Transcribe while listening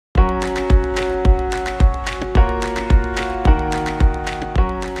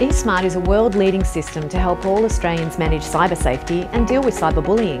eSmart is a world-leading system to help all Australians manage cyber safety and deal with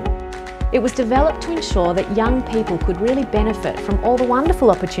cyberbullying. It was developed to ensure that young people could really benefit from all the wonderful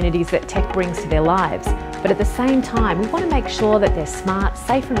opportunities that tech brings to their lives, but at the same time we want to make sure that they're smart,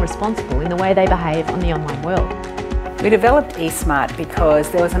 safe and responsible in the way they behave on the online world. We developed eSmart because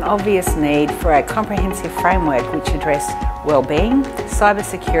there was an obvious need for a comprehensive framework which addressed wellbeing,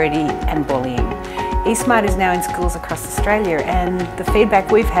 cybersecurity and bullying. eSmart is now in schools across Australia, and the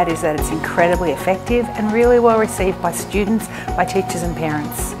feedback we've had is that it's incredibly effective and really well received by students, by teachers and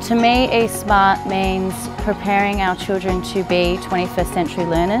parents. To me, eSmart means preparing our children to be 21st century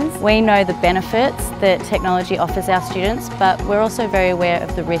learners. We know the benefits that technology offers our students, but we're also very aware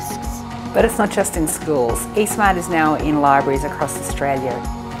of the risks. But it's not just in schools. eSmart is now in libraries across Australia.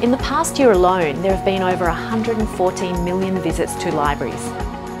 In the past year alone, there have been over 114 million visits to libraries.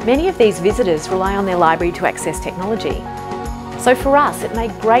 Many of these visitors rely on their library to access technology. So for us, it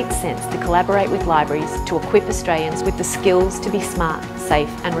made great sense to collaborate with libraries to equip Australians with the skills to be smart, safe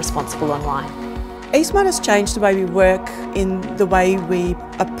and responsible online. eSmart has changed the way we work in the way we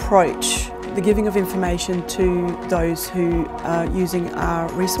approach the giving of information to those who are using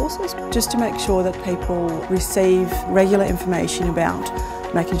our resources, just to make sure that people receive regular information about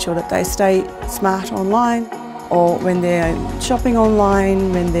making sure that they stay smart online, or when they're shopping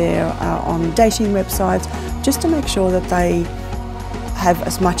online, when they're on dating websites, just to make sure that they have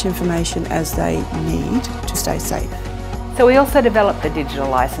as much information as they need to stay safe. So we also developed the digital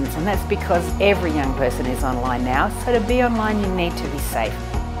licence, and that's because every young person is online now, so to be online you need to be safe.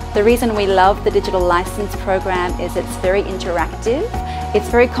 The reason we love the digital licence program is it's very interactive, it's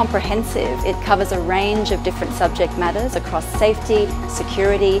very comprehensive, it covers a range of different subject matters across safety,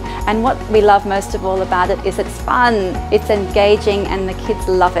 security, and what we love most of all about it is it's fun, it's engaging and the kids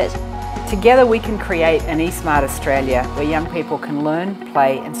love it. Together we can create an eSmart Australia where young people can learn,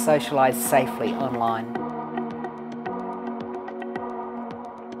 play and socialise safely online.